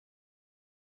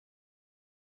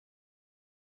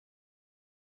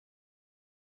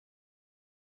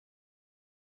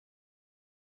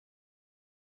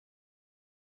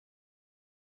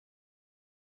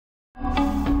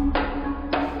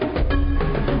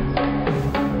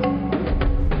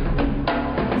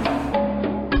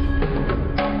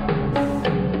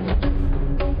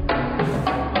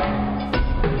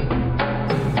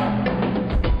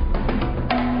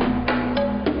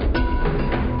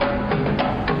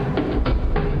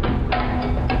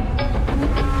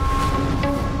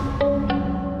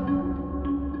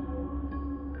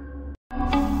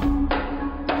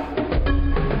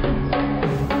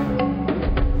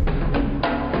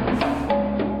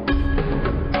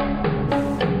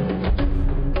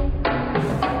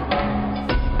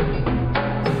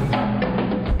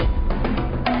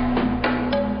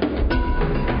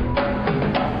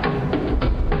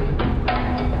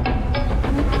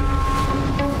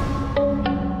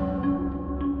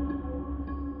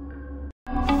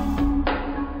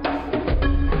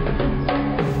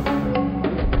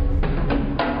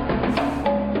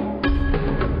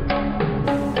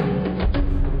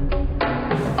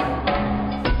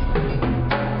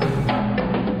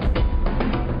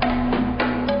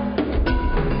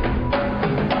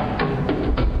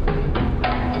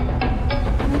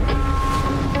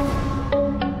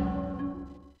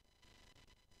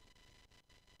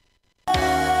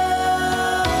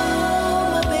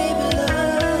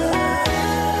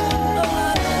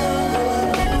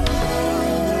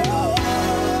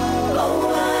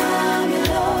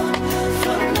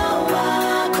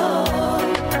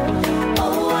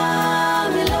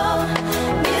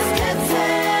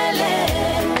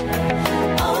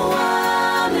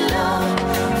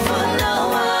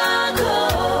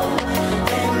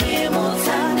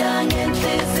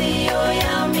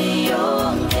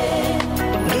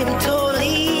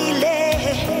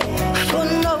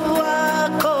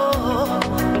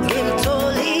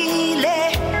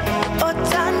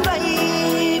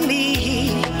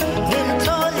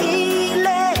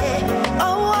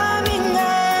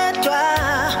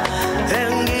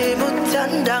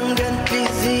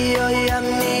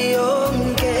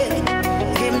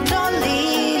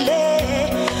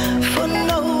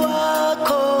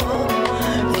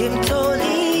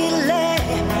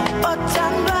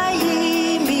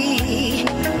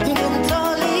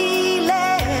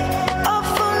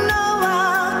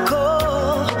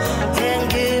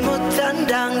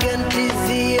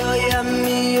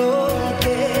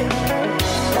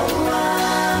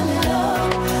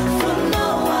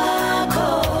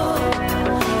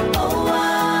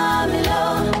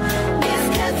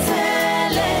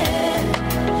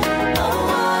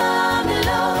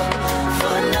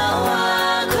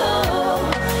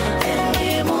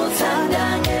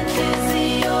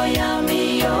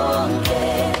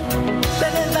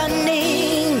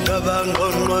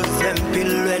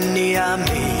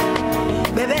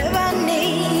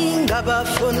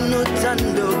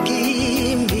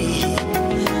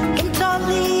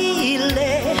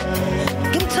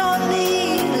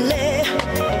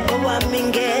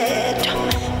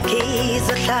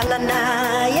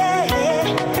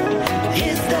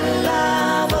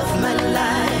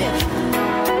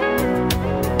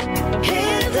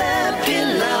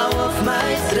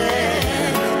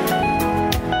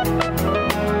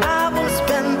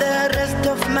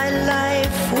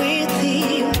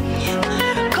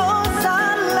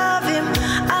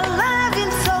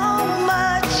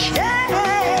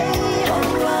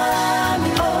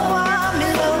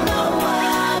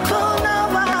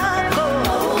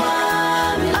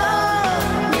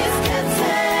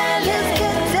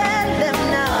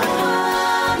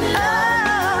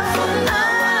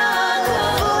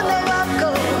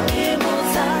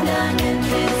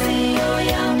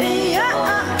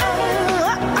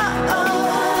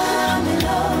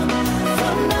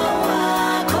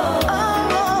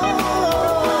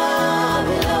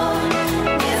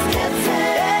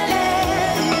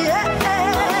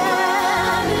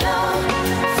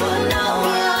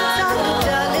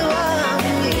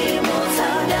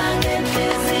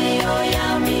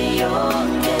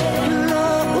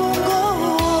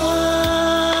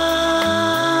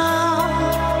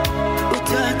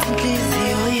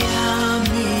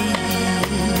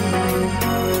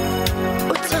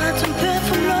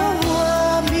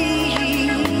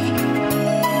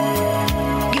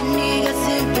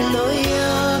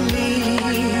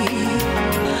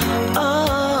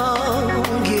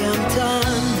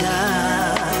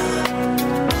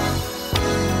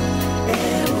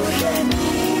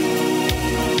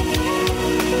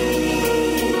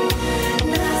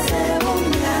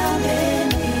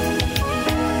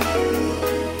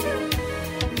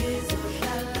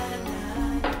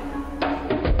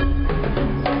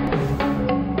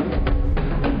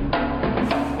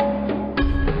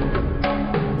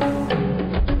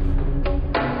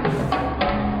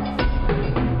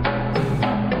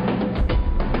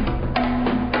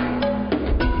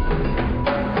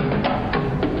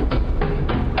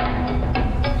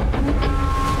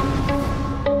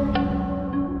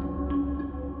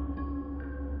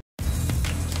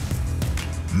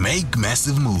Make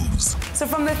massive moves. So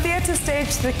from the theatre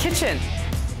stage to the kitchen.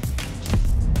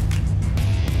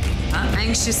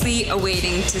 Anxiously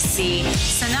awaiting to see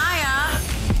Sanaya.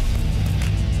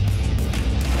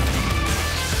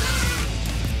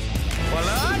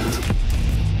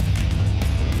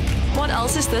 What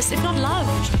else is this if not love?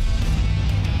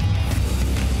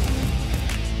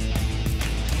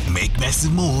 Make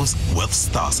massive moves with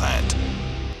Starside.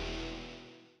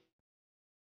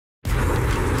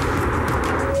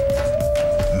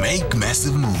 Make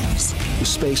massive moves. The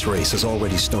space race has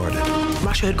already started.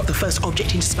 Russia had got the first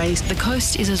object into space. The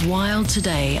coast is as wild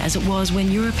today as it was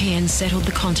when Europeans settled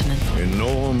the continent.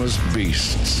 Enormous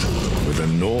beasts with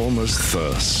enormous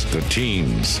thirst. The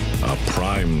teens are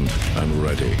primed and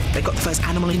ready. They got the first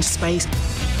animal into space,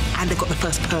 and they got the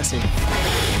first person.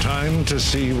 Time to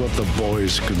see what the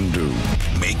boys can do.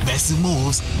 Make massive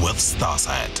moves with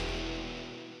Starside.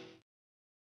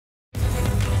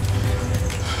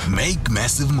 Make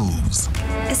massive moves.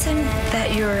 Isn't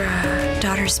that your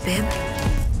daughter's bib?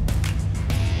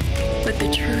 But the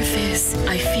truth is,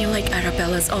 I feel like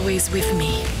Arabella's always with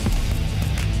me.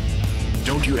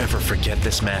 Don't you ever forget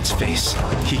this man's face.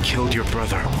 He killed your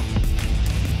brother.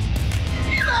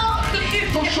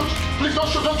 Don't shoot! Please don't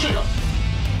shoot! Don't shoot!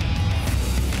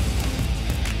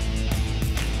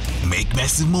 Make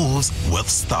massive moves with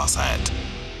Starside.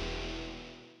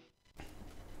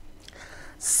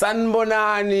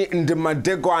 Sanbonani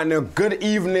Ndimadegwane, good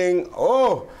evening.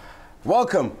 Oh,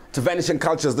 welcome to Vanishing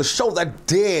Cultures, the show that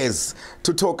dares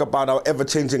to talk about our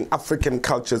ever-changing African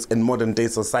cultures in modern-day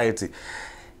society.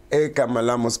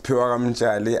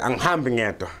 Siphiwe And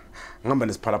Charmaine, ngihamba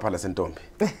nesiphalaphala sentombi.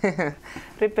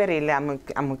 Riperile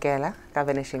amukela ka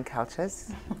Vanishing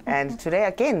Cultures. And today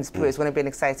again, Siphiwe, is going to be an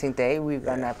exciting day. We're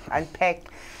going to unpack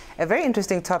a very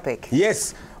interesting topic.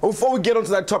 Yes. Before we get onto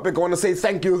that topic, I want to say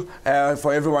thank you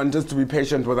for everyone just to be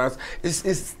patient with us.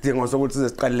 After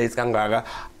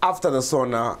the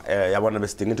sauna, I want to be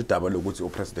stinging to double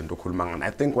with President Okulmangan. I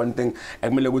think one thing I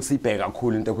would see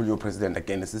cool in the president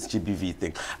again is this GBV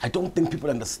thing. I don't think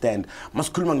people understand.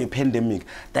 Maskulmangi pandemic,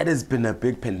 that has been a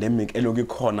big pandemic. Elogi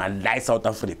corner, light South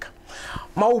Africa.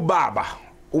 Maubaba.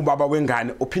 Ubaba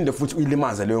wengane uphinde futhi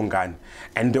uyilimaze leyo ngane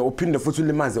and uphinde futhi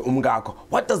ulimaze umngakho.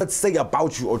 What does that say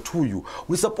about you or to you?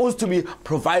 We're supposed to be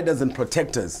providers and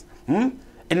protectors. And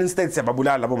instead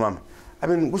siyababulala labo mama. I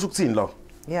mean, kusho ukuthini lo?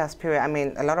 Yes, period. I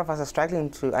mean, a lot of us are struggling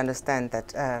to understand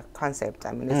that concept.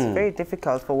 I mean, it's very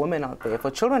difficult for women out there,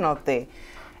 for children out there.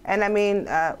 And I mean,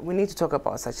 we need to talk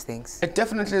about such things. It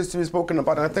definitely is to be spoken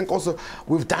about. And I think also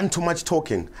we've done too much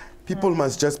talking. People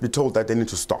must just be told that they need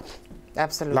to stop.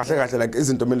 Absolutely. Like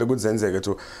isn't to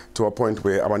a point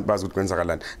where I want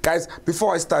to guys,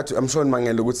 before I start, I'm sure before I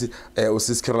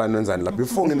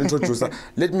introduce her,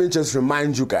 let me just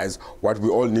remind you guys what we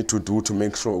all need to do to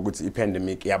make sure the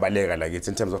pandemic like it's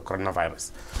in terms of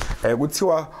coronavirus.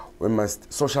 We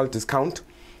must social discount,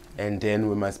 and then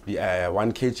we must be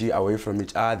 1 kg away from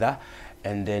each other,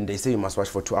 and then they say you must watch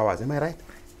for 2 hours. Am I right?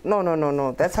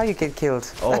 No. That's how you get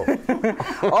killed. Oh.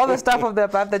 All the stuff of the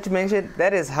above that you mentioned,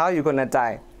 that is how you're going to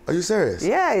die. Are you serious?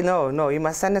 Yeah, no. You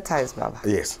must sanitize, Baba.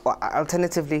 Yes. Or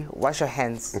alternatively, wash your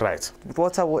hands. Right.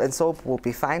 Water and soap will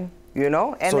be fine, you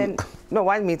know? And so, then,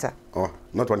 1 meter. Oh,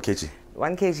 not 1 kg.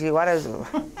 1 kg, what is...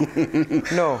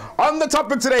 No. On the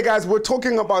topic today, guys, we're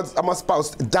talking about my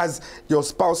spouse. Does your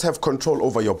spouse have control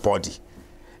over your body?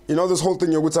 You know, this whole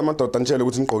thing, and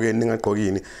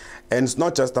it's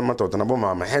not just a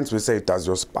hence we say, does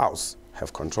your spouse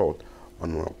have control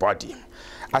on your body?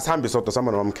 As Hambi Soto,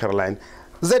 someone from Caroline,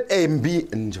 ZAMB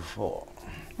Zeefola.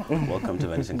 Welcome to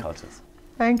Vanishing Cultures.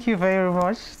 Thank you very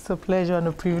much. It's a pleasure and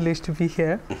a privilege to be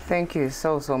here. Thank you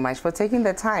so much for taking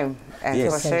the time and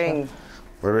for sharing.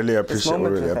 We really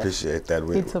appreciate that.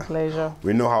 It's a pleasure.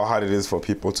 We know how hard it is for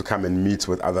people to come and meet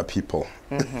with other people.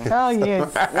 Oh,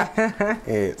 yes.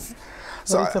 Yes.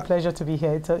 So it's a pleasure to be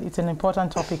here. It's an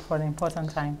important topic for an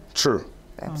important time. True.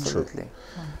 Absolutely.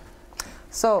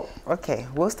 So, okay,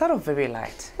 we'll start off very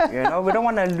light. You know, we don't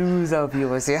want to lose our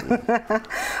viewers here.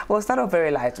 We'll start off very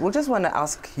light. We'll just want to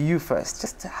ask you first,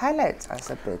 just to highlight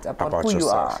us a bit about who you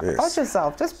are. Yes. About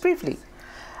yourself, just briefly.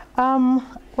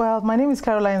 Well, my name is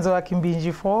Caroline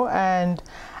Zeefola, and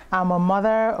I'm a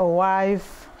mother, a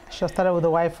wife. I should start with the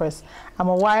wife first. I'm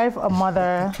a wife, a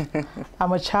mother.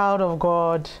 I'm a child of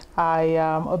God. I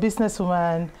am a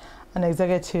businesswoman, an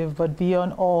executive, but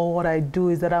beyond all, what I do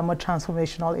is that I'm a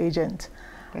transformational agent.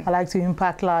 I like to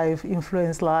impact lives,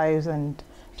 influence lives, and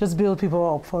just build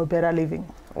people up for a better living.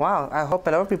 Wow, I hope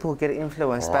a lot of people get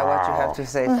influenced by what you have to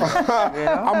say. You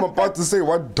know? I'm about to say,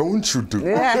 what don't you do?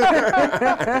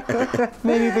 Yeah.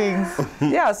 Many things.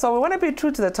 Yeah, so we want to be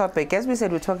true to the topic. As we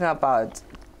said, we're talking about,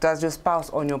 does your spouse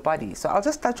own your body? So I'll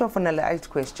just touch off on a light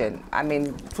question. I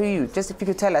mean, for you, just if you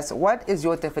could tell us, what is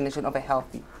your definition of a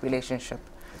healthy relationship?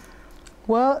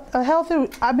 Well, a healthy,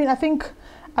 I think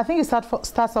it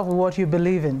starts off with what you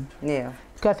believe in. Yeah.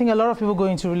 Because I think a lot of people go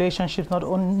into relationships not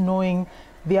knowing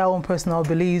their own personal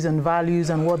beliefs and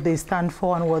values and what they stand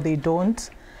for and what they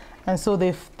don't. And so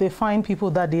they find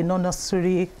people that they don't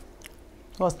necessarily,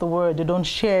 they don't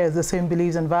share the same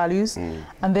beliefs and values.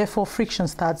 And therefore friction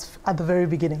starts at the very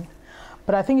beginning.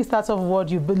 But I think it starts off with what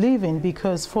you believe in,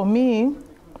 because for me,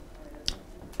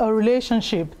 a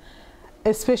relationship,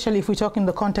 especially if we talk in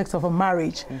the context of a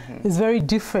marriage, is very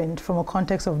different from a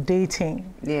context of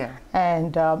dating. Yeah.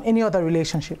 And any other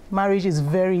relationship. Marriage is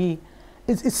very,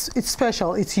 it's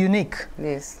special, it's unique.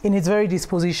 Yes. In its very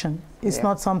disposition. It's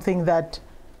not something that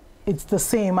it's the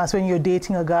same as when you're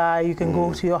dating a guy, you can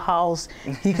go to your house,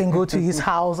 he can go to his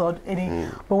house or any.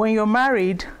 But when you're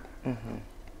married,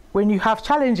 when you have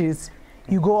challenges,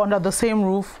 you go under the same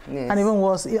roof and even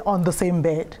worse, on the same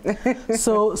bed.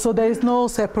 so there is no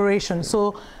separation.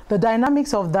 So the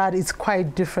dynamics of that is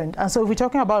quite different. And so if we're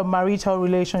talking about a marital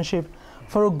relationship,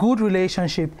 for a good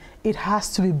relationship, it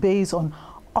has to be based on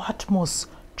utmost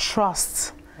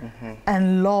trust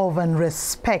and love and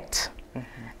respect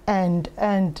and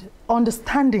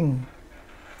understanding.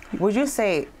 Would you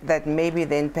say that maybe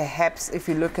then perhaps if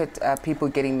you look at people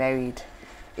getting married,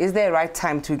 is there a right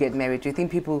time to get married? Do you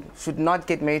think people should not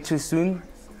get married too soon,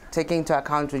 taking into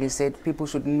account when you said people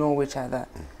should know each other,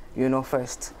 you know,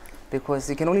 first? Because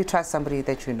you can only trust somebody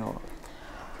that you know.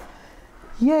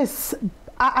 Yes,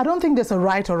 I don't think there's a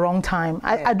right or wrong time.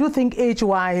 I do think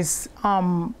age-wise,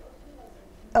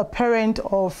 a parent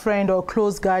or friend or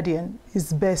close guardian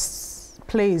is best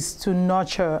placed to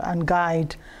nurture and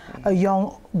guide a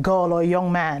young girl or a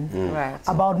young man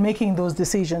about making those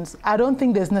decisions. I don't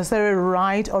think there's necessarily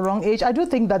right or wrong age. I do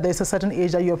think that there's a certain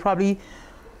age that you're probably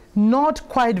not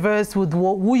quite versed with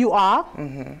who you are,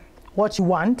 what you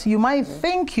want. You might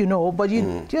think you know, but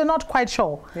you're not quite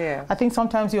sure. Yeah. I think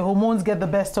sometimes your hormones get the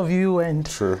best of you, and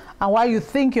while you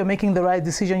think you're making the right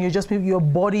decision, your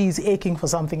body is aching for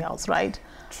something else, right?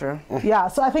 True. Yeah,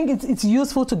 so I think it's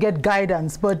useful to get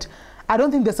guidance, but I don't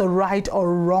think there's a right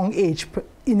or wrong age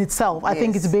in itself. I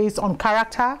think it's based on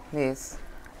character,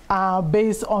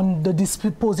 based on the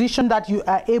disposition that you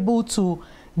are able to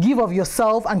give of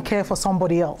yourself and care for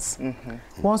somebody else.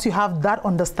 Once you have that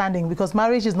understanding, because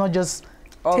marriage is not just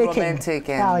all taking. romantic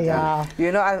and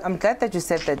you know, I'm glad that you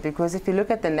said that, because if you look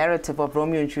at the narrative of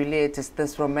Romeo and Juliet, it's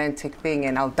this romantic thing,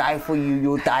 and I'll die for you,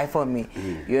 you'll die for me.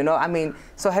 You know, I mean,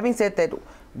 so having said that,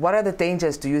 what are the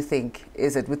dangers, do you think,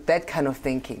 is it with that kind of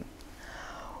thinking?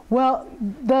 Well,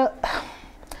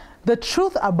 the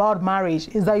truth about marriage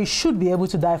is that you should be able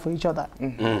to die for each other.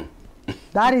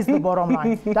 That is the bottom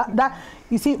line.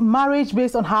 You see, marriage,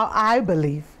 based on how I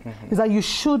believe, is that you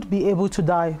should be able to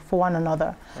die for one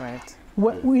another. Right.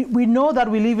 We know that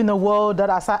we live in a world that,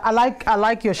 I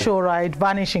like your show, right?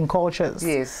 Vanishing cultures.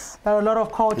 Yes. There are a lot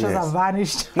of cultures have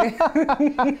vanished.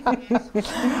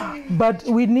 But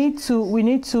we need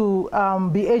to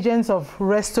be agents of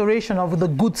restoration of the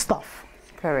good stuff.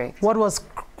 Correct. What was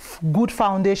good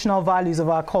foundational values of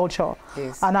our culture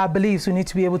and our beliefs, we need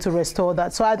to be able to restore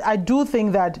that. So I do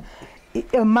think that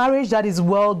a marriage that is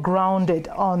well grounded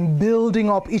on building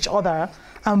up each other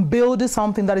and building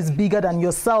something that is bigger than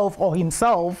yourself or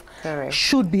himself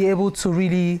should be able to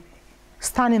really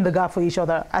stand in the gap for each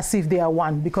other as if they are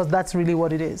one, because that's really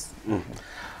what it is.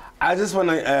 I just want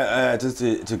to just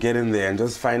to get in there and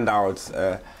just find out,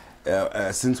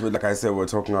 since like I said, we're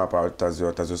talking about does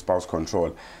your spouse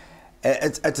control.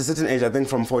 At a certain age, I think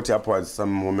from 40 upwards,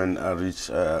 some women reach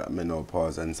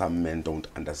menopause, and some men don't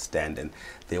understand, and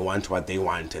they want what they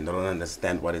want, and they don't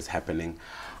understand what is happening.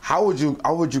 How would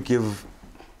you give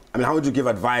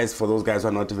advice for those guys who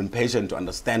are not even patient to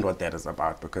understand what that is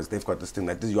about, because they've got this thing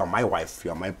that you are my wife, you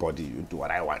are my body, you do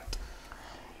what I want?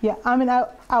 Yeah, I mean, I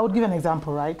would give an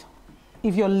example, right?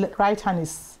 If your right hand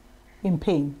is in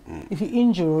pain, if you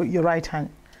injure your right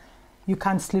hand, you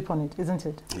can't sleep on it, isn't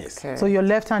it? Yes. Okay. So your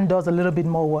left hand does a little bit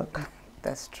more work.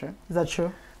 That's true. Is that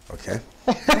true? Okay.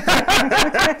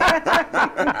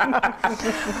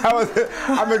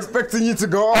 I'm expecting you to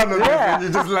go on and and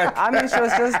you're just like... I mean, she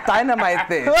was just dynamite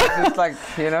there. Just like,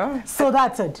 you know? So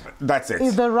that's it. That's it.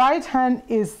 If the right hand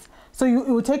is... So it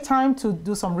will take time to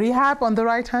do some rehab on the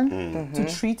right hand, to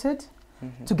treat it,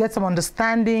 to get some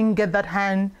understanding, get that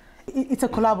hand... It's a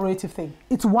collaborative thing.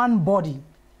 It's one body.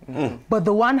 But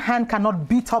the one hand cannot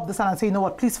beat up this hand and say, you know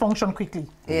what, please function quickly.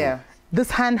 Yeah. This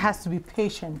hand has to be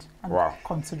patient and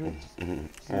considerate.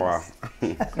 Wow.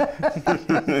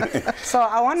 So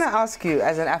I want to ask you,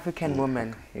 as an African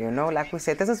woman, you know, like we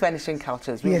said, this is Vanishing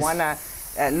Cultures. We want to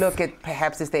look at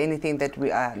perhaps is there anything that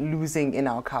we are losing in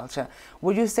our culture.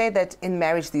 Would you say that in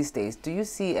marriage these days, do you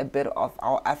see a bit of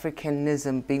our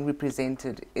Africanism being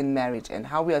represented in marriage and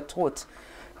how we are taught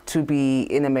to be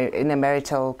in a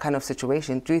marital kind of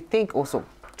situation? Do you think also,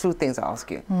 two things I'll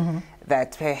ask you,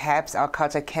 that perhaps our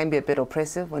culture can be a bit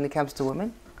oppressive when it comes to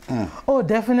women? Oh,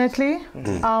 definitely.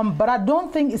 But I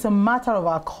don't think it's a matter of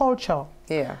our culture.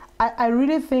 Yeah. I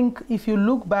really think if you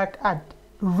look back at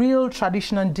real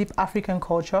traditional deep African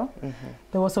culture,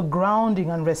 there was a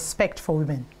grounding and respect for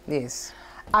women. Yes.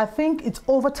 I think it's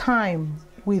over time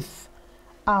with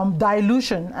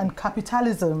dilution and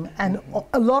capitalism and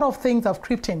a lot of things have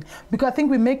crept in, because I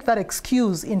think we make that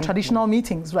excuse in traditional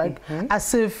meetings, right?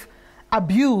 As if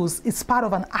abuse is part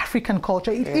of an African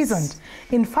culture. It isn't.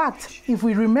 In fact, if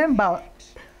we remember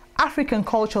African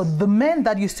culture, the men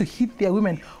that used to hit their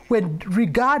women were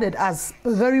regarded as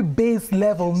very base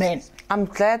level men. I'm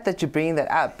glad that you're bringing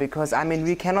that up, because I mean,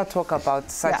 we cannot talk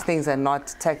about such things and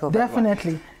not tackle that.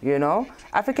 Definitely. You know,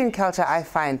 African culture, I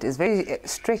find, is very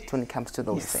strict when it comes to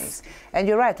those things. And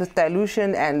you're right, with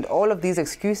dilution and all of these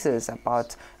excuses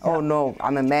about, oh no,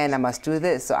 I'm a man, I must do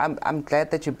this. So I'm glad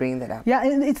that you're bringing that up. Yeah,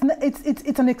 it's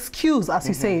an excuse, as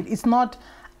you say. It's not.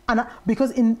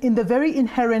 Because in the very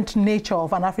inherent nature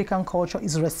of an African culture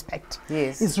is respect.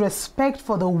 Yes. It's respect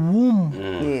for the womb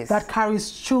that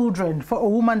carries children, for a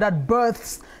woman that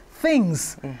births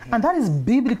things. And that is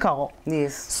biblical.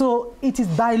 Yes. So it is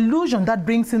delusion that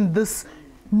brings in this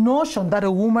notion that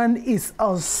a woman is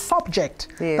a subject.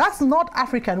 Yes. That's not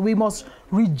African. We must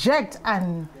reject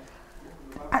and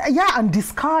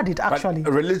discard it, actually.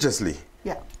 But religiously,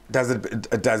 yeah.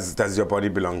 Does your body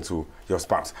belong to your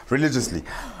spouse? Religiously,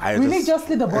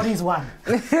 religiously the body is one.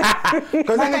 Like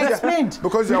I explained.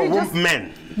 Because you're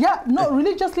men. Yeah, no,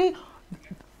 religiously,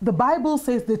 the Bible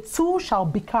says the two shall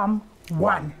become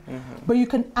one. But you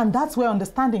can, and that's where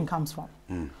understanding comes from.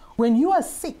 When you are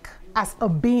sick as a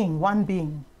being, one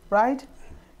being, right?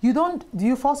 Do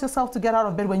you force yourself to get out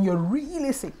of bed when you're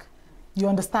really sick? You're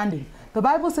understanding. The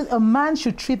Bible says a man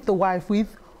should treat the wife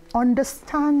with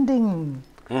understanding.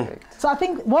 So I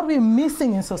think what we're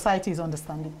missing in society is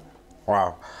understanding.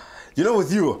 Wow. You know,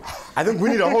 with you, I think we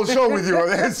need a whole show with you.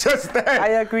 It's just that.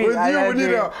 I agree. With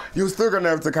you, you're still going to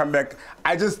have to come back.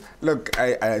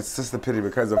 It's just a pity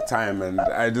because of time, and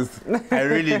I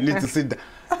really need to sit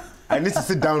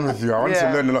down with you. I want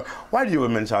to learn a lot. Why do you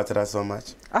women shout at us so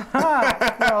much?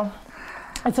 Well,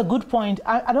 it's a good point.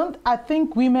 I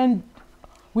think women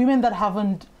that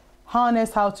haven't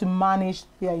harnessed how to manage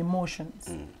their emotions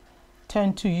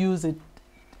tend to use it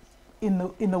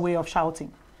in the way of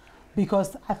shouting.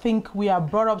 Because I think we are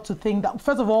brought up to think that,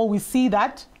 first of all, we see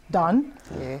that done,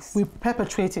 yes. We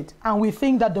perpetrate it, and we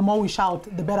think that the more we shout,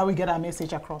 the better we get our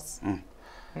message across.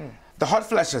 The hot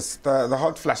flashes, the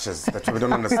hot flashes that we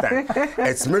don't understand.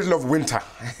 It's middle of winter.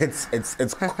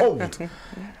 It's cold.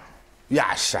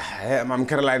 Yeah, Mom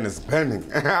Caroline is burning.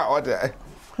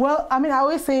 Well, I mean, I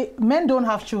always say men don't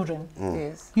have children.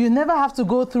 Yes. You never have to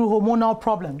go through hormonal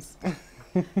problems.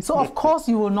 So, of course,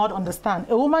 you will not understand.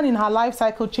 A woman in her life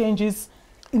cycle changes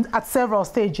at several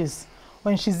stages.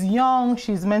 When she's young,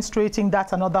 she's menstruating,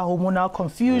 that's another hormonal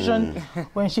confusion.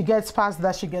 When she gets past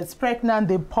that, she gets pregnant,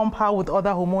 they pump her with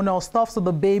other hormonal stuff so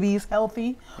the baby is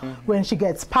healthy. When she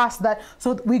gets past that,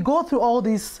 so we go through all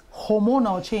these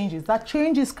hormonal changes. That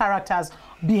changes character's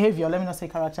behavior, let me not say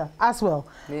character, as well.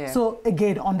 Yeah. So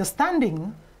again,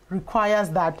 understanding requires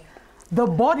that the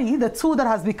body, the two that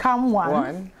has become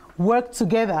one. Work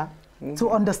together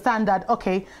to understand that,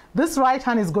 okay, this right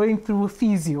hand is going through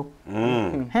physio.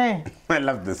 Hey. I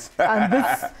love this. And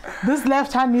this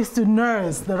left hand needs to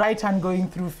nurse the right hand going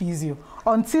through physio.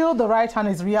 Until the right hand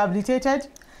is rehabilitated,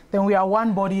 then we are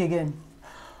one body again.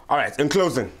 All right, in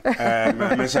closing,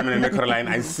 Charmaine and Caroline,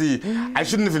 I see, I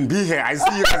shouldn't even be here. I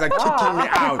see you guys are kicking me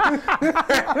out.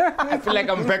 I feel like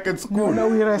I'm back at school. No,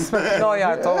 we respect you. No,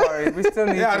 yeah, don't worry. We still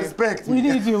need you. Respect. We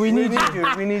need you. We need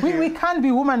you. We can't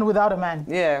be woman without a man.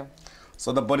 Yeah.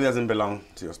 So the body doesn't belong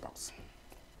to your spouse?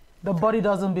 The body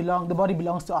doesn't belong. The body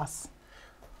belongs to us.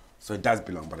 So it does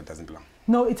belong, but it doesn't belong?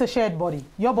 No, it's a shared body.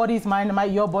 Your body is mine,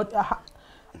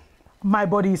 my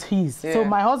body is his. Yeah. So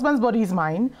my husband's body is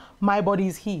mine, my body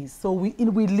is his. So we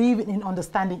live in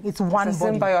understanding. It's one body. It's a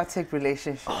symbiotic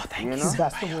relationship. Oh, thank you.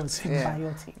 That's the word,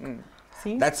 symbiotic.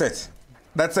 See? That's it.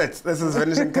 That's it. This is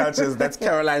Vanishing Cultures. That's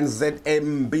Caroline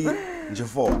Zeefola.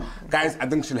 Guys, I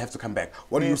think she'll have to come back.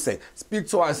 What do you say? Speak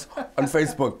to us on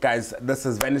Facebook, guys. This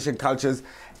is Vanishing Cultures.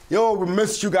 Yo, we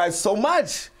missed you guys so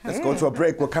much. Let's go to a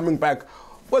break. We're coming back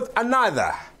with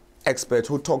another expert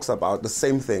who talks about the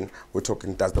same thing. We're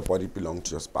talking, does the body belong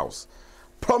to your spouse?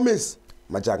 Promise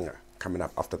Majanga coming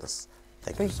up after this.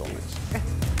 Thank you so much.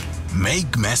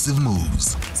 Make massive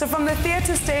moves. So from the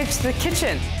theatre stage to the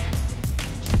kitchen.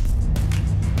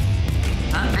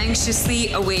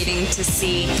 Anxiously awaiting to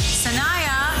see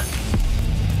Sanaya.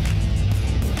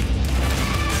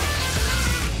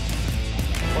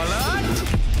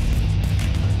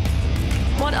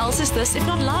 What else is this if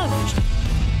not love?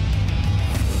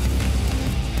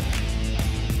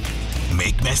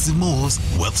 Make massive moves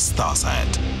with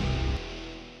Starside.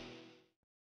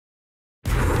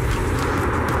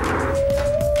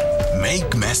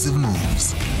 Make massive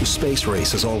moves. The space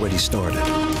race has already started.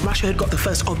 Russia had got the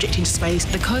first object into space.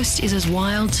 The coast is as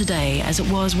wild today as it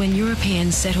was when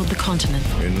Europeans settled the continent.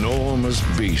 Enormous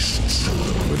beasts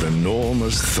with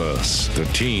enormous thirst. The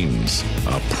teens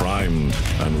are primed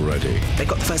and ready. They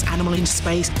got the first animal into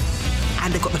space,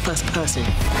 and they've got the first person.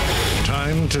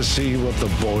 Time to see what the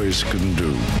boys can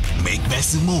do. Make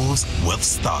massive moves with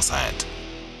Starside.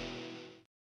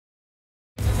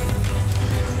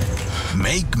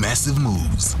 Make massive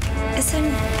moves.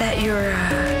 Isn't that your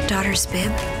daughter's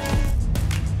bib?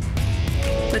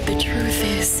 But the truth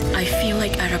is, I feel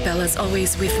like Arabella's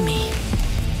always with me.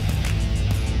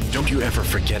 Don't you ever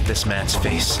forget this man's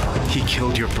face. He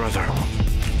killed your brother.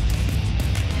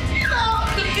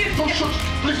 Don't shoot!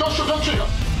 Please don't shoot, Nthunya!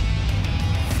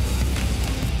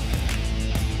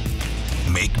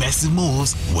 Make massive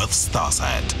moves with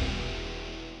Starside.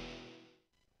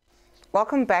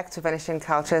 Welcome back to Vanishing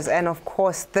Cultures, and of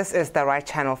course, this is the right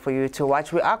channel for you to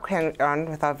watch. We are carrying on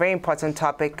with our very important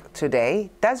topic today.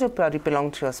 Does your body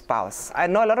belong to your spouse? I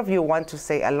know a lot of you want to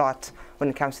say a lot when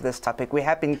it comes to this topic. We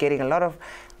have been getting a lot of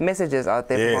messages out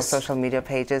there from our social media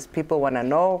pages. People want to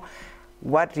know,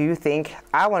 what do you think?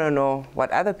 I want to know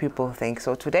what other people think.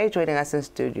 So today, joining us in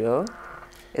studio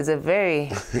is a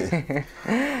very,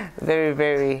 very,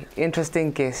 very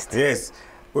interesting guest. Yes.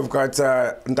 We've got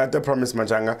Ntata Promise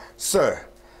Majanga. Sir,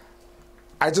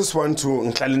 I just want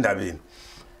to just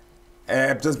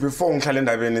before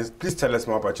please tell us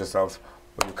more about yourself,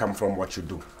 where you come from, what you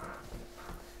do.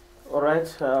 All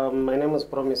right, my name is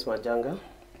Promise Majanga.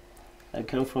 I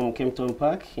come from Kempton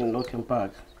Park in Locken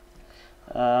Park.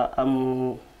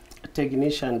 I'm a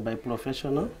technician by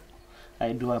professional.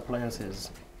 I do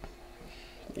appliances.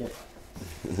 Yeah.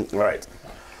 Right.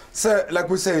 So, like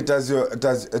we say, does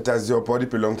your body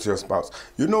belong to your spouse?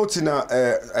 You know, Tina,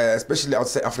 especially I would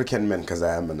say African men, because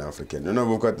I am an African. You know,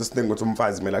 we've got this thing with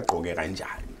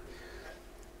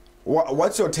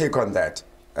what's your take on that?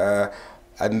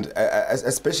 And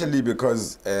especially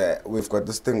because we've got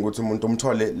this thing with bum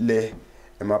shorts,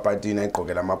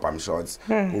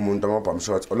 bum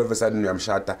shorts. All of a sudden, I'm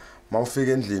shata.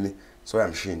 So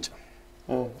I'm shinja.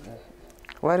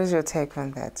 What is your take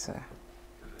on that, sir?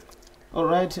 All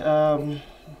right.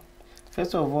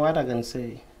 First of all, what I can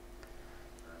say,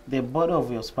 the body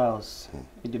of your spouse,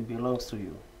 it belongs to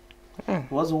you.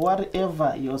 Because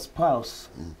whatever your spouse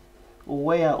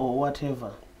wear or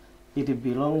whatever, it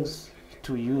belongs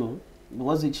to you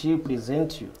because she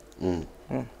presents you.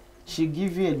 She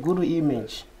gives you a good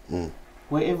image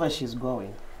wherever she's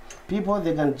going. People,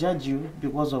 they can judge you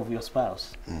because of your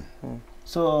spouse.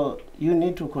 So you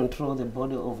need to control the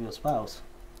body of your spouse.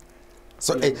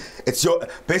 So it's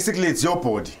basically it's your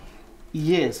body.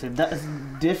 Yes, that's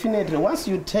definitely. Once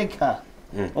you take her,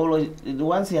 or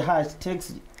once a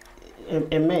takes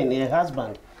a man, a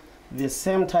husband, the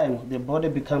same time the body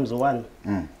becomes one.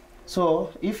 So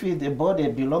if the body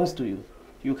belongs to you,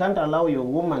 you can't allow your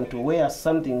woman to wear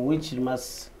something which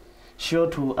must show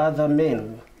to other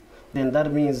men. Then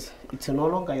that means it's no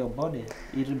longer your body.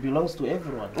 It belongs to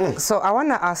everyone. So I want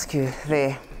to ask you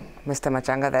there, Mr.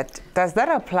 Majanga, does that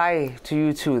apply to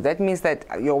you too? That means that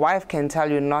your wife can tell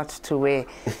you not to wear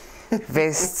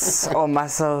vests or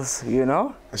muscles, you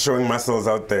know? Showing muscles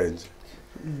out there.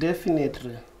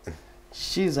 Definitely.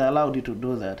 She's allowed to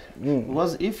do that.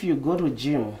 Because if you go to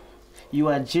gym, you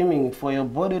are gymming for your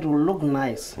body to look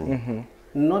nice.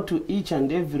 Not to each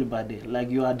and everybody,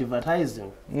 like you are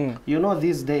advertising. You know,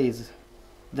 these days,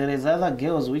 there is other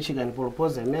girls which can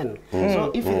propose a man.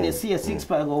 So if they see a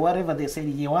six-pack or whatever, they say,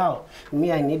 yeah, wow, me,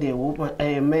 I need a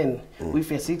man with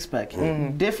a six-pack.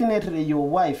 Definitely your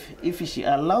wife, if she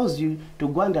allows you to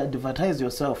go and advertise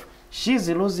yourself, she's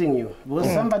losing you.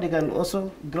 Because somebody can also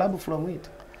grab from it.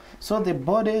 So the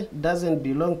body doesn't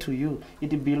belong to you.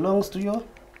 It belongs to your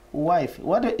wife.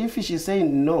 What if she's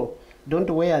saying, no, don't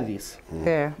wear this?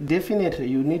 Definitely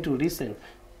you need to listen.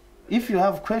 If you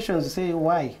have questions, say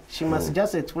why. She must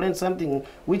just explain something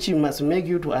which must make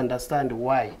you to understand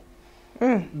why.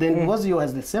 Then because you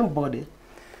has the same body,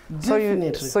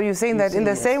 definitely. So you're saying that in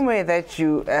the same way that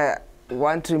you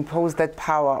want to impose that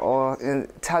power or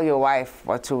tell your wife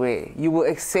what to wear, you will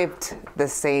accept the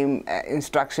same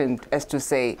instruction as to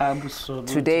say,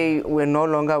 today we're no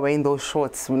longer wearing those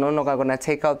shorts, we're no longer going to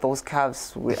take out those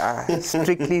calves, we are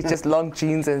strictly just long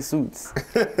jeans and suits.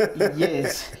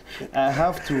 Yes, I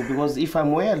have to, because if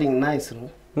I'm wearing nice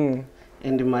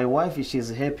and my wife, she's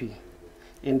happy,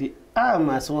 and I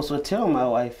must also tell my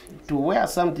wife to wear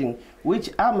something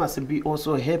which I must be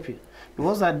also happy.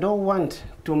 Because I don't want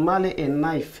to marry a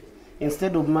knife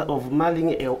instead of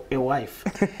marrying a wife.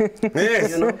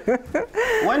 Yes. You know?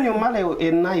 When you marry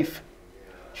a knife,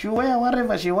 she wear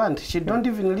whatever she wants. She don't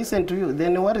even listen to you.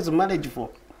 Then what is marriage for?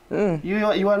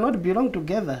 You are not belong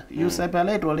together. You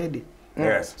separate already.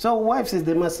 Yes. So wives,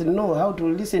 they must know how to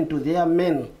listen to their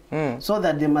men so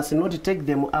that they must not take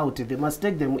them out. They must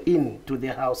take them in to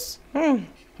their house.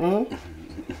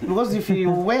 Because if you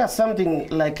wear something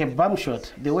like a bum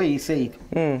shot, the way he said,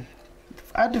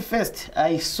 at the first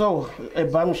I saw a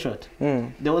bum shot.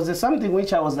 There was something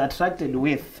which I was attracted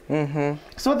with.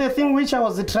 So the thing which I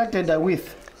was attracted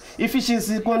with, if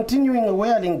she's continuing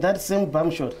wearing that same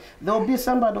bum shot, there will be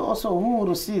somebody also who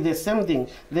will see the same thing.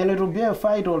 Then it will be a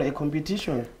fight or a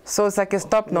competition. So it's like a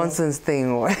stop nonsense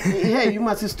thing. Yeah, you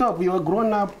must stop. You are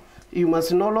grown up. You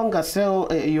must no longer sell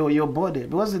your body,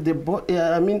 because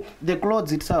the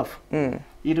clothes itself, it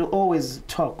will always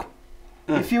talk.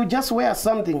 If you just wear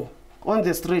something on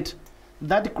the street,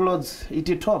 that clothes,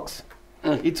 it talks.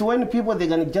 It's when people, they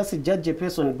can just judge a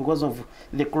person because of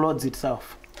the clothes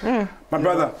itself. My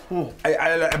brother,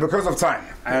 I, because of time,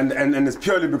 and it's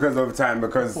purely because of time,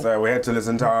 because we had to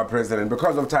listen to our president.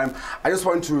 Because of time, I just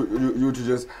want you to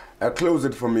just close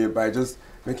it for me by just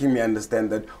making me understand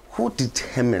that who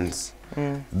determines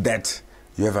that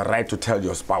you have a right to tell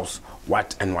your spouse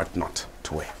what and what not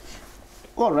to wear?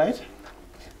 All right.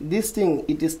 This thing,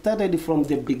 it started from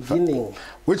the beginning.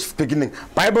 Which beginning?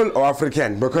 Bible or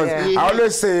African? Because I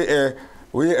always say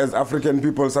we as African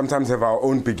people sometimes have our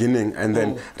own beginning, and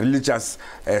then religious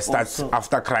starts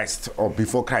after Christ or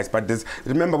before Christ. But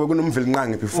remember, we're going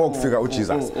to before figure out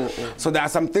Jesus. So there are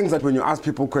some things that when you ask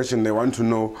people questions, they want to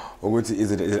know,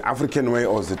 is it an African way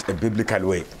or is it a biblical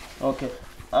way? Okay,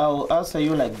 I'll answer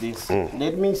you like this.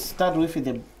 Let me start with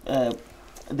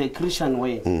the Christian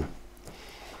way.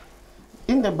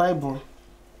 In the Bible,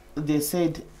 they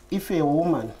said if a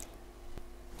woman,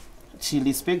 she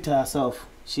respects herself,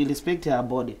 she respects her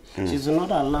body, she's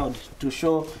not allowed to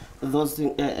show those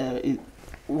things,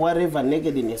 whatever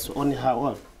nakedness on her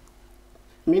own.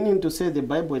 Meaning to say the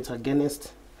Bible is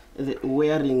against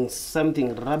wearing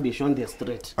something rubbish on the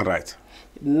street. All right.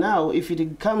 Now, if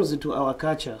it comes to our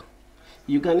culture,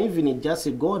 you can even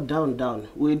just go down.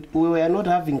 We were not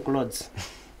having clothes.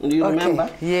 Do you remember?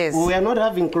 Yes. We were not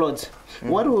having clothes.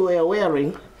 What we were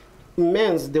wearing,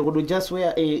 men's, they would just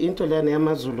wear a Intolana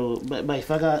Amazulu by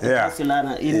Faga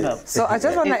Silana in the. So I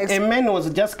just want to a man was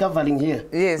just covering here.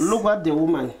 Yes. Look at the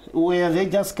woman, where they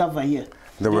just cover here.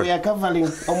 They were covering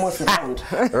almost around.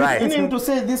 Right. Meaning to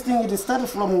say this thing, it started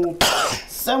from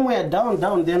somewhere down.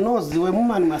 The nose, the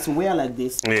woman must wear like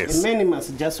this. Yes. The man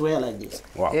must just wear like this.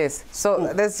 Wow. Yes.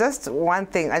 So there's just one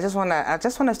thing. I just want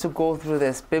us to go through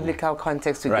this biblical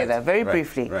context together very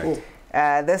briefly. Right.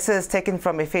 This is taken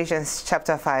from Ephesians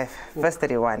chapter 5, verse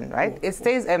 31, right? It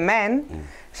says, a man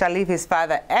shall leave his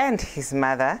father and his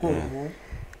mother,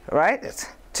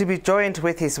 right, to be joined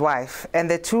with his wife, and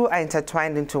the two are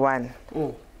intertwined into one.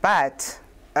 But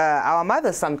our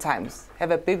mothers sometimes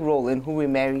have a big role in who we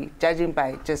marry, judging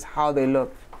by just how they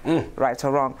look, right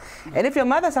or wrong. And if your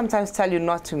mother sometimes tell you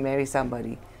not to marry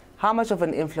somebody, how much of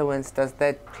an influence does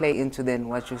that play into then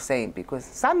what you're saying? Because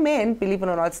some men, believe it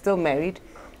or not, still married,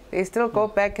 they still go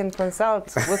back and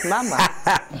consult with mama.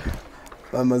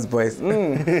 Mama's boys.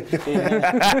 You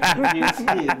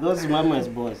see, those mama's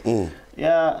boys.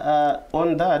 Yeah,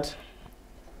 on that,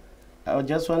 I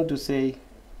just want to say,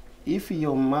 if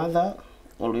your mother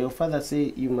or your father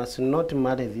say you must not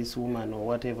marry this woman or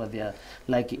whatever they are,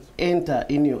 like enter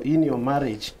in your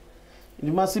marriage,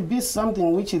 it must be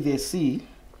something which they see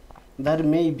that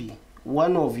maybe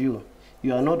one of you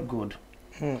are not good.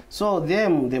 So they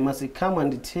must come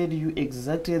and tell you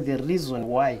exactly the reason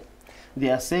why they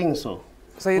are saying so.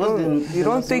 So you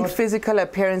don't think physical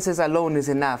appearances alone is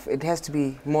enough? It has to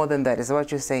be more than that, is what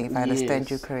you're saying, if I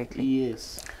understand you correctly.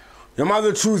 Yes. Your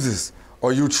mother chooses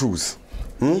or you choose?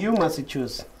 You must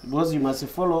choose, because you must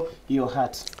follow your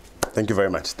heart. Thank you very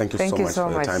much. Thank you so much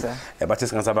for your time.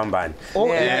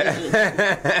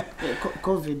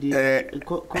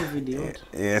 COVID.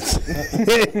 Yes.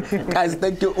 Guys,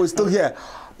 thank you. We're still here.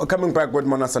 We're coming back with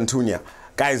Manosa and Nthunya.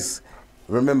 Guys,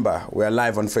 remember, we're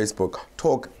live on Facebook.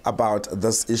 Talk about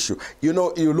this issue. You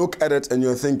know, you look at it and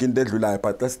you're thinking,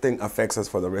 but this thing affects us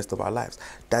for the rest of our lives.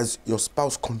 Does your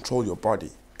spouse control your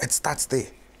body? It starts there.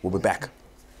 We'll be back.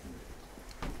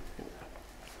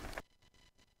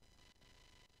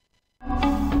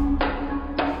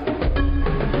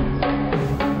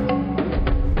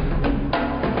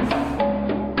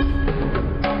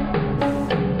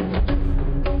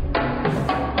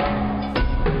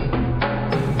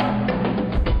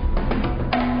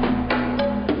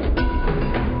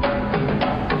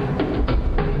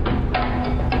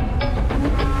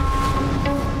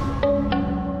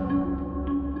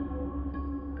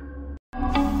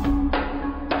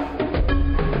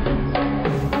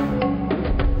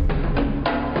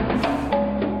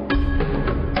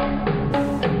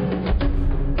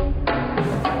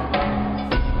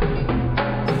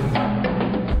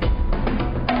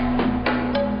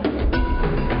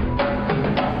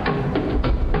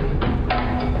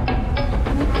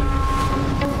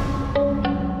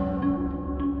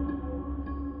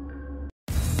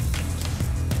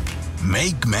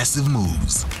 Make massive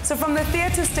moves. So from the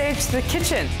theater stage to the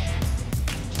kitchen.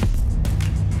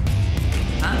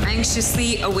 I'm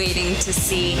anxiously awaiting to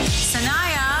see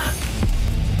Sanaya.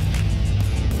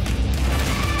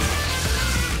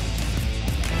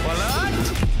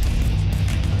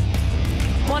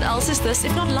 What else is this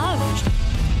if not love?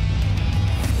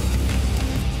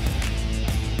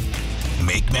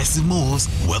 Make massive moves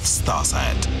with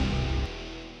Starside.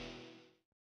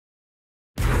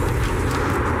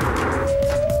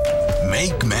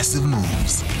 Make massive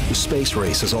moves. The space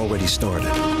race has already started.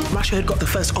 Russia had got the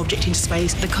first object into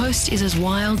space. The coast is as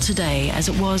wild today as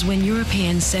it was when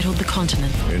Europeans settled the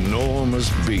continent. Enormous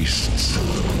beasts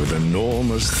with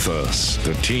enormous thirst.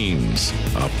 The teens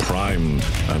are primed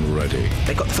and ready.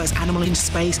 They got the first animal into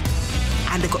space,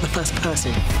 and they've got the first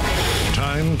person.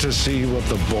 Time to see what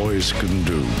the boys can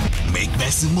do. Make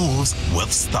massive moves with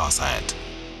Starside.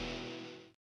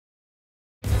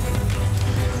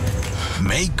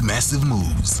 Make massive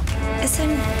moves.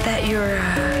 Isn't that your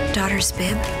daughter's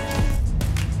bib?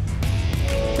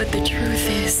 But the truth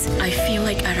is, I feel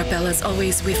like Arabella's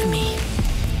always with me.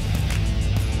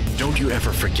 Don't you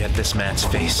ever forget this man's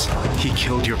face. He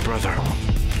killed your brother.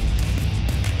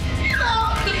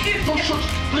 Don't shoot!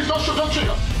 Please don't shoot,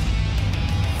 Nthunya!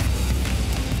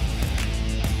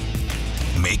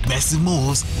 Make massive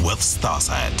moves with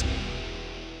Starside.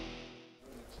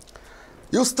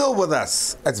 You're still with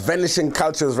us. It's Vanishing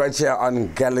Cultures right here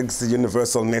on Galaxy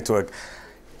Universal Network.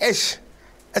 Ish,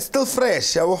 it's still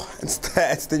fresh, yo. It's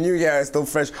the new year, it's still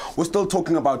fresh. We're still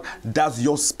talking about, does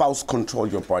your spouse control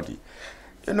your body?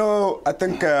 You know, I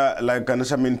think, like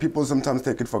Ganesh, I mean, people sometimes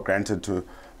take it for granted to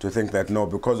think that, no,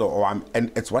 because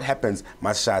and it's what happens.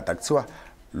 Mashata,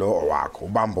 lo wako,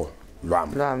 bambo,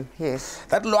 luam. Luam, yes.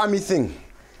 That luami thing.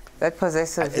 That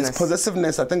possessiveness. It's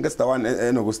possessiveness, I think it's the one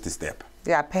in Augusti step.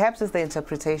 Yeah, perhaps it's the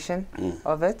interpretation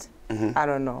of it. I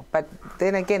don't know. But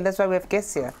then again, that's why we have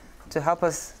guests here to help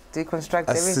us deconstruct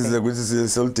everything.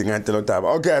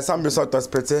 Okay, some resort was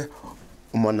pretty.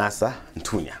 Manosa,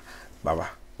 Nthunya. Baba,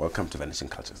 welcome to Vanishing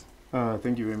Cultures.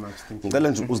 Thank you very much. Thank you.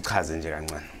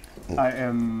 I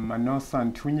am Manosa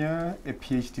Nthunya, a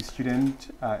PhD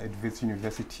student at Wits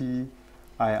University.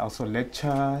 I also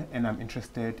lecture, and I'm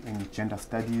interested in gender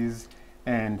studies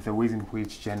and the ways in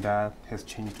which gender has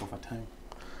changed over time.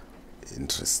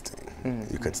 Interesting.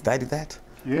 You could study that?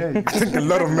 Yeah. I think a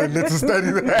lot of men need to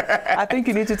study that. I think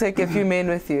you need to take a few men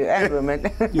with you, and women.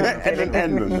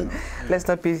 and women. Let's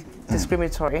not be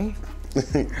discriminatory.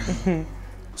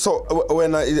 So,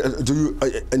 when do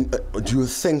you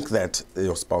think that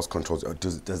your spouse controls, or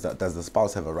does the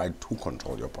spouse have a right to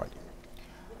control your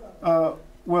body?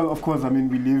 Well, of course, I mean,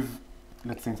 we live,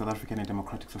 let's say, in South Africa, in a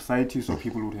democratic society, so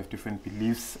people would have different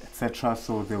beliefs, etc.,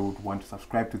 so they would want to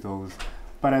subscribe to those.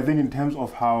 But I think in terms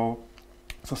of how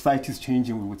society is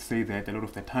changing, we would say that a lot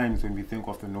of the times when we think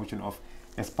of the notion of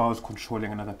a spouse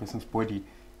controlling another person's body,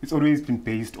 it's always been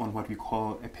based on what we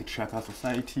call a patriarchal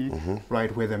society,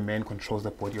 right, where the man controls the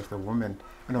body of the woman.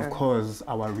 And of course,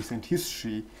 our recent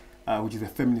history, which is a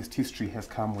feminist history, has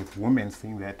come with women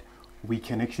saying that we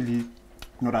can actually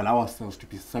not allow ourselves to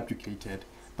be subjugated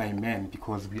by men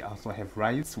because we also have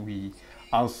rights. We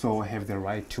also have the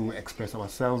right to express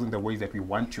ourselves in the ways that we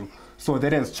want to. So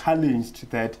that has challenged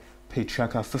that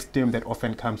patriarchal system that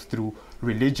often comes through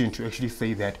religion to actually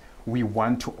say that we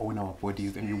want to own our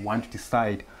bodies and we want to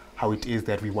decide how it is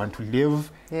that we want to live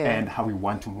and how we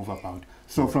want to move about.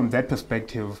 So from that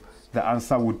perspective, the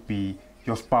answer would be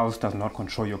your spouse does not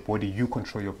control your body, you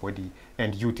control your body,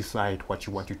 and you decide what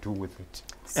you want to do with it.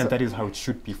 So and that is how it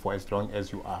should be for as long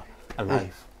as you are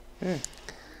alive.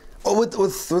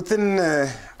 Within,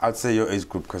 I'd say your age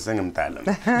group, because I'm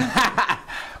Thailand.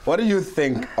 What do you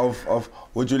think of,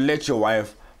 would you let your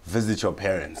wife visit your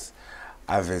parents?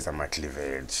 As my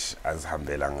cleavage, as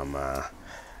hambelangama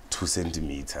 2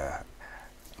 centimeter,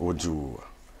 would you?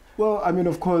 Well, I mean,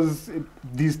 of course,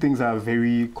 these things are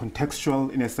very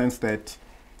contextual in a sense that,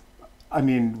 I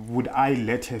mean, would I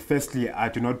let her? Firstly, I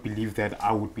do not believe that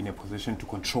I would be in a position to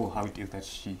control how it is that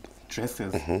she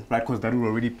dresses, right? Because that would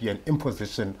already be an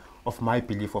imposition of my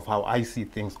belief of how I see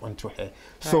things onto her. Right.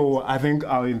 So I think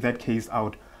in that case, I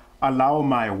would allow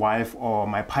my wife or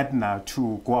my partner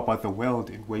to go about the world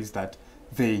in ways that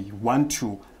they want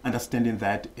to, understanding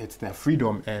that it's their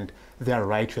freedom and their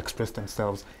right to express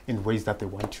themselves in ways that they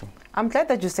want to. I'm glad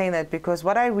that you're saying that, because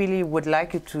what I really would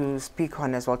like you to speak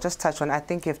on as well, just touch on, I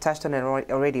think you've touched on it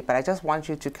already, but I just want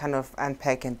you to kind of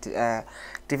unpack and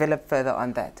develop further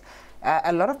on that.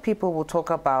 A lot of people will talk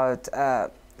about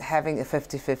having a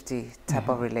 50-50 type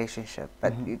of relationship,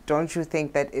 but don't you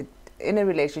think that in a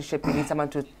relationship you need someone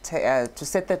to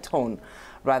set the tone,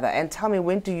 rather? And tell me,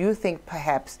 when do you think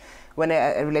perhaps when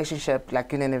a relationship,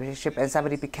 like in a relationship, and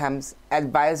somebody becomes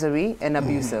advisory and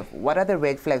abusive, what are the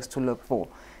red flags to look for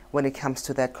when it comes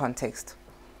to that context?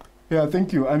 Yeah,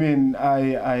 thank you. I mean,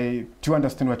 I do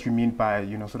understand what you mean by,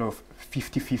 you know, sort of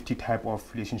 50-50 type of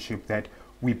relationship, that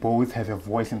we both have a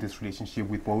voice in this relationship,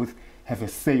 we both have a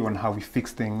say on how we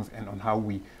fix things and on how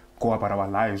we go about our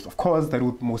lives. Of course, that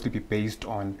would mostly be based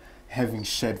on having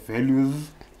shared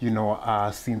values, you know,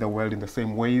 seeing the world in the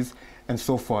same ways and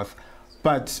so forth.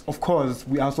 But of course,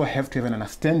 we also have to have an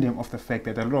understanding of the fact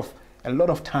that a lot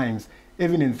of times,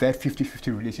 even in that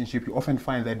 50-50 relationship, you often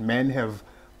find that men have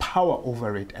power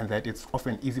over it, and that it's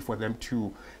often easy for them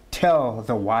to tell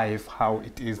the wife how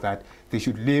it is that they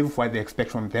should live, what they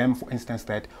expect from them. For instance,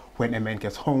 that when a man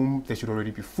gets home, there should already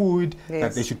be food,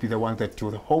 that they should be the ones that do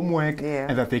the homework,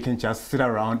 and that they can just sit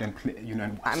around and play,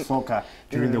 and soccer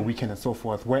during the weekend and so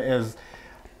forth. Whereas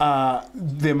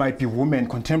there might be women in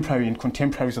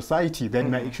contemporary society that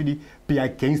might actually be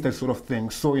against that sort of thing.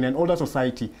 So in an older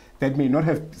society, that may not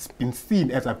have been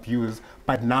seen as abuse,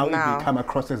 but now it may come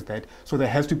across as that. So there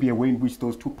has to be a way in which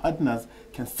those two partners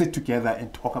can sit together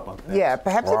and talk about that. Yeah,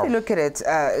 perhaps if you look at it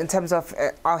in terms of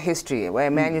our history, where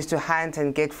a man used to hunt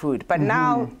and get food, but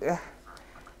now,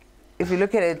 if you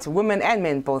look at it, women and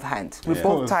men both hunt. We're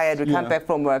both tired, we come back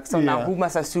from work, so now who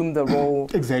must assume the role?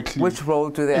 Exactly. Which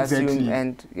role do they assume?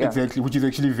 And Exactly, which is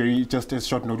actually just a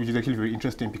short note, which is actually very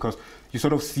interesting, because you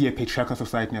sort of see a patriarchal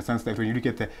society in a sense that when you look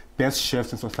at the best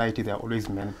chefs in society, they're always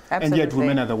men. Absolutely. And yet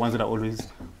women are the ones that are always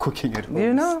cooking at home.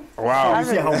 You know? Wow. You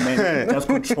see how men just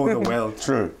control the world.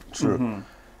 True.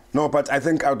 No, but I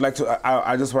think I would like to,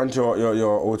 I just want your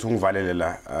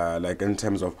like in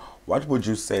terms of what would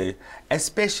you say,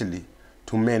 especially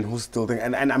to men who still think,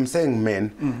 and I'm saying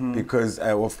men because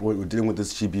we're dealing with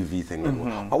this GBV thing.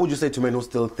 What would you say to men who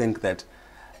still think that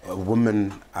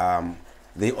women,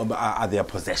 they are their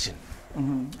possession?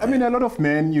 I mean, a lot of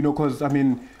men, because, I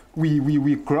mean,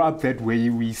 we grow up that way,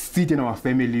 we see it in our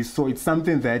families, so it's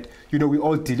something that, we're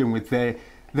all dealing with. There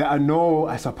are no,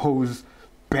 I suppose,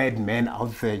 bad men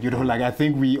out there, like I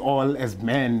think we all as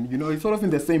men, it's sort of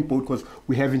in the same boat because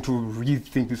we're having to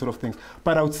rethink these sort of things.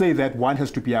 But I would say that one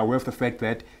has to be aware of the fact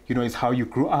that, it's how you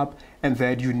grew up, and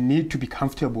that you need to be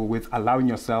comfortable with allowing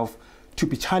yourself to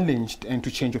be challenged and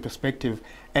to change your perspective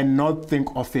and not think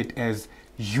of it as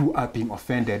you are being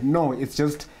offended. No, it's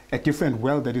just a different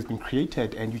world that has been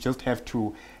created, and you just have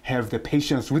to have the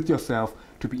patience with yourself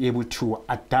to be able to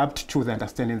adapt to the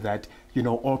understanding that,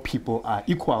 all people are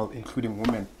equal, including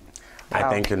women. I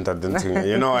thank you,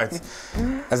 Nthunya.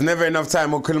 There's never enough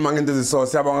time.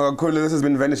 This has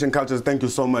been Vanishing Cultures. Thank you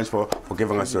so much for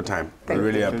giving us your time. I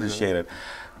really appreciate it.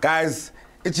 Guys,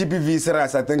 GBV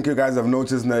serious. I think you guys have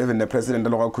noticed now, even the president,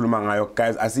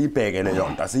 guys, I see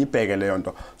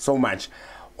so much.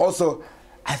 Also,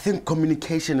 I think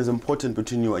communication is important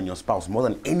between you and your spouse more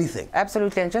than anything.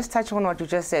 Absolutely, and just touch on what you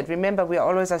just said. Remember, we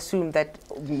always assume that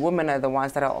women are the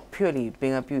ones that are purely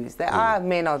being abused. There are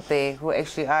men out there who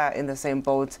actually are in the same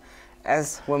boat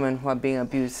as women who are being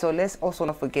abused. So let's also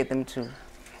not forget them too.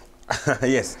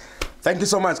 Yes. Thank you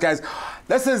so much, guys.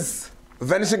 This is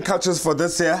Vanishing Cultures for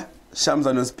this year. Shams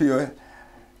and Siphiwe.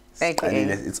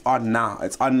 It's on now.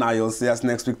 It's on now. You'll see us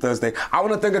next week, Thursday. I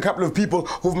want to thank a couple of people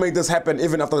who've made this happen,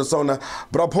 even after the sauna.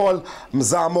 Bro Paul,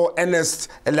 Mzamo, Ernest,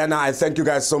 Elena, I thank you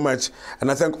guys so much. And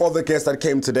I thank all the guests that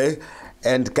came today.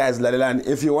 And guys, Lalelan,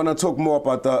 if you want to talk more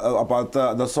about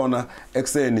the sauna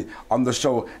Exeni on the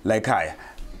show, like hi.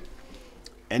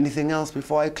 Anything else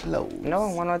before I close? No,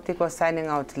 Wanotiko was signing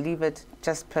out. Leave it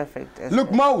just perfect.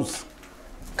 Look, Mose,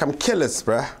 come kill us,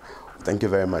 bruh. Thank you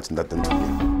very much.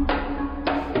 Nthunya.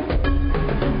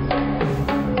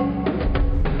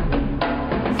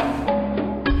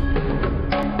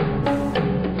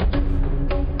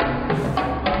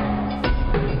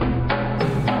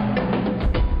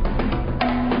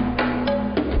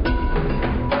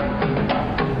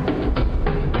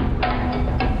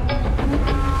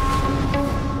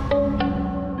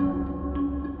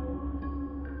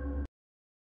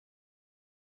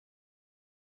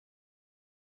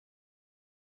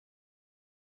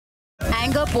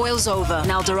 Anger boils over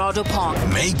in El Dorado Park.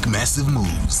 Make massive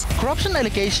moves. Corruption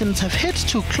allegations have hit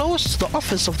too close to the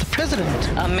office of the president.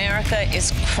 America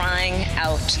is crying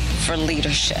out for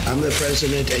leadership. I'm the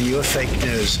president and you're fake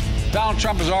news. Donald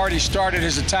Trump has already started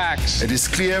his attacks. It is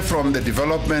clear from the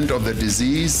development of the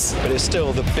disease. But it's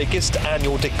still the biggest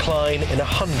annual decline in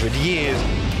 100 years.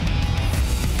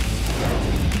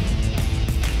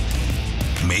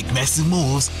 Make massive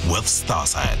moves with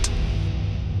Starside.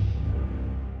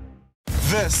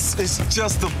 This is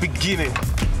just the beginning.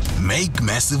 Make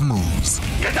massive moves.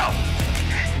 Get out!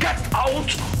 Get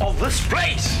out of this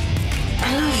place!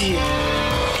 I love you.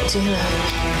 Do you love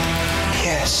me?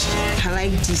 Yes. I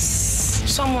like this.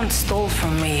 Someone stole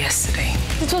from me yesterday.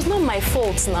 It was not my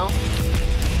fault now.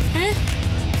 Eh?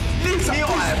 Leave me or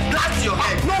I blast your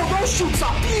head. No, don't shoot, sir,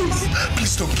 please.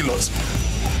 Please don't kill us.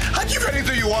 I'll give you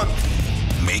anything you want.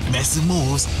 Make massive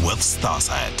moves with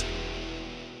Starside.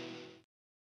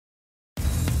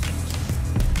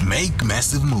 Make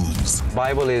massive moves.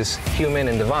 Bible is human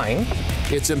and divine.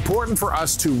 It's important for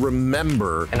us to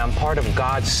remember. And I'm part of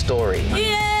God's story.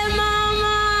 Yeah,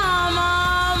 mama,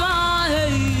 mama,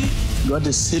 hey. God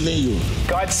is healing you.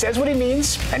 God says what he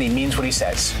means, and he means what he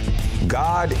says.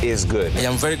 God is good. I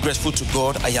am very grateful to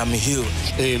God. I am healed.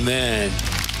 Amen.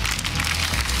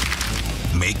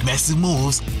 Make massive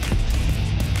moves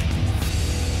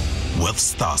with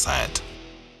Starsight.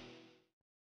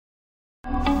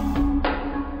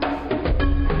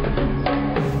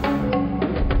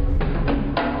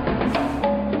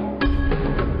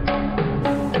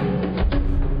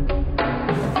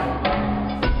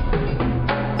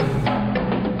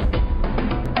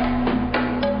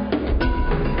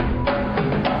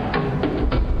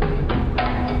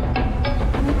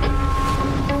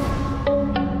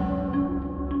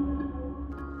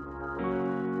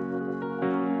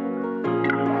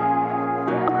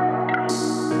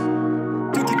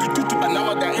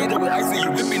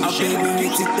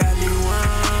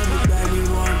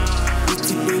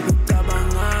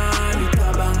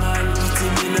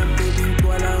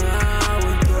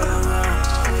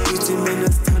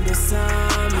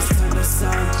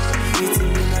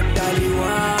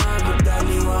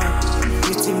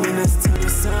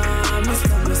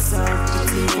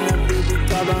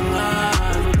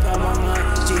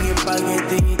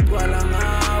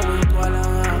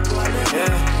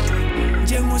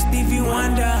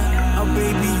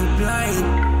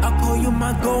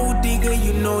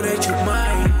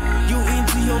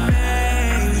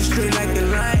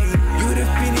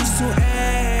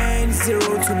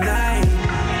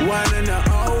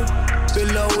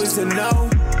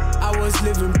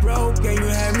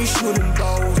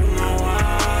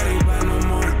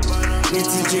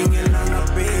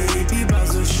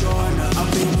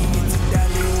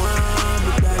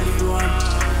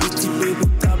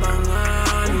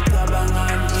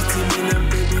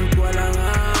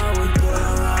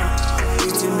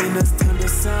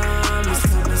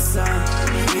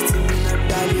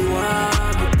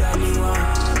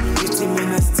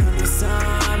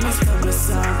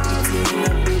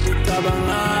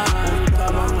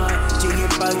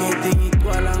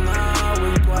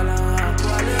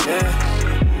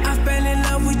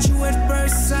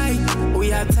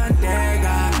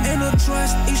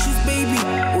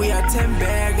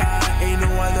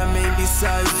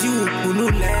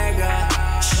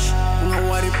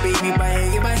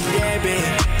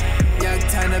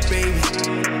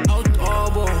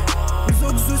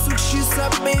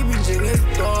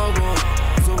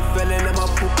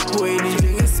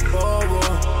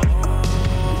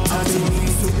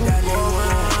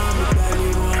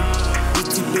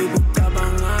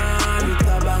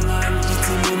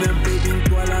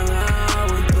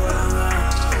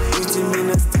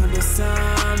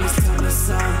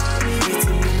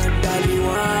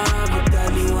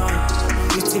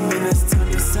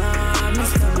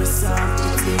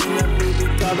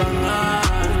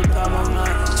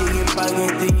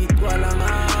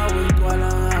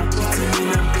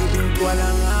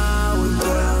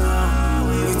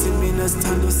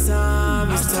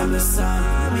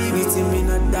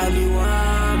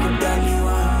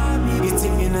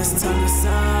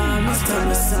 It's time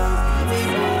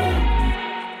to